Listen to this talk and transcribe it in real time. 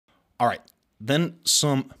All right, then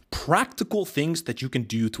some practical things that you can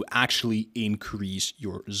do to actually increase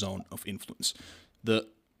your zone of influence. The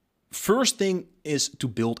first thing is to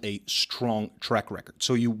build a strong track record.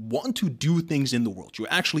 So you want to do things in the world. You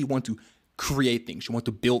actually want to create things. You want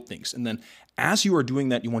to build things. And then as you are doing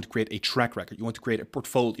that, you want to create a track record. You want to create a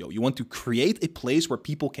portfolio. You want to create a place where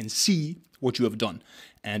people can see what you have done.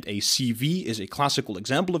 And a CV is a classical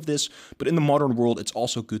example of this. But in the modern world, it's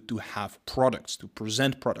also good to have products, to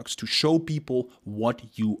present products, to show people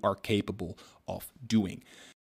what you are capable of doing.